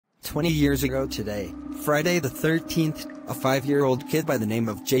20 years ago today, Friday the 13th, a 5-year-old kid by the name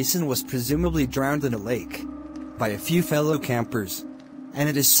of Jason was presumably drowned in a lake by a few fellow campers. And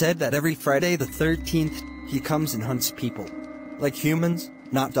it is said that every Friday the 13th, he comes and hunts people. Like humans,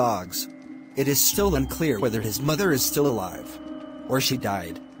 not dogs. It is still unclear whether his mother is still alive, or she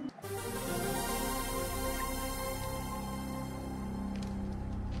died.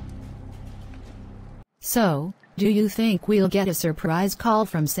 So, do you think we'll get a surprise call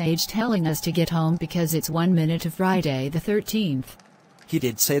from Sage telling us to get home because it's 1 minute to Friday the 13th? He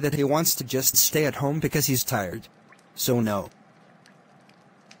did say that he wants to just stay at home because he's tired. So no.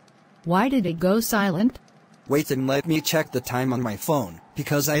 Why did it go silent? Wait and let me check the time on my phone,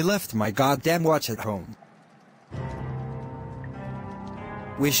 because I left my goddamn watch at home.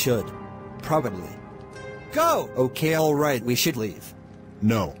 We should. Probably. Go! Okay, alright, we should leave.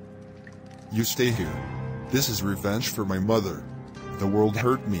 No. You stay here. This is revenge for my mother. The world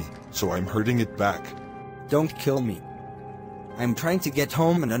hurt me, so I'm hurting it back. Don't kill me. I'm trying to get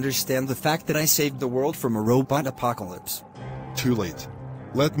home and understand the fact that I saved the world from a robot apocalypse. Too late.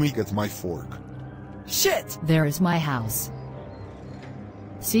 Let me get my fork. Shit! There is my house.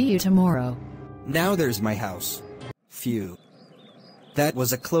 See you tomorrow. Now there's my house. Phew. That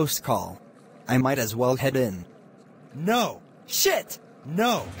was a close call. I might as well head in. No! Shit!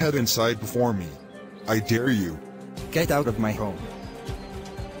 No! Head inside before me. I dare you. Get out of my home.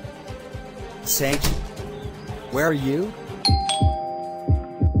 Sage? Where are you?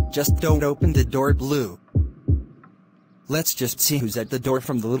 Just don't open the door, Blue. Let's just see who's at the door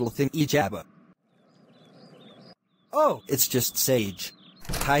from the little thingy Jabba. Oh, it's just Sage.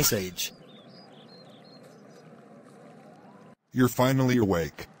 Hi, Sage. You're finally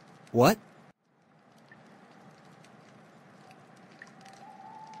awake. What?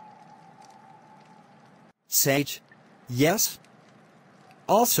 Sage? Yes?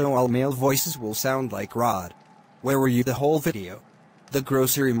 Also, all male voices will sound like Rod. Where were you the whole video? The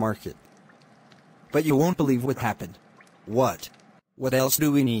grocery market. But you won't believe what happened. What? What else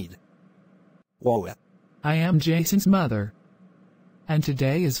do we need? Whoa. I am Jason's mother. And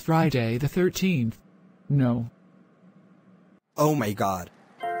today is Friday the 13th. No. Oh my god.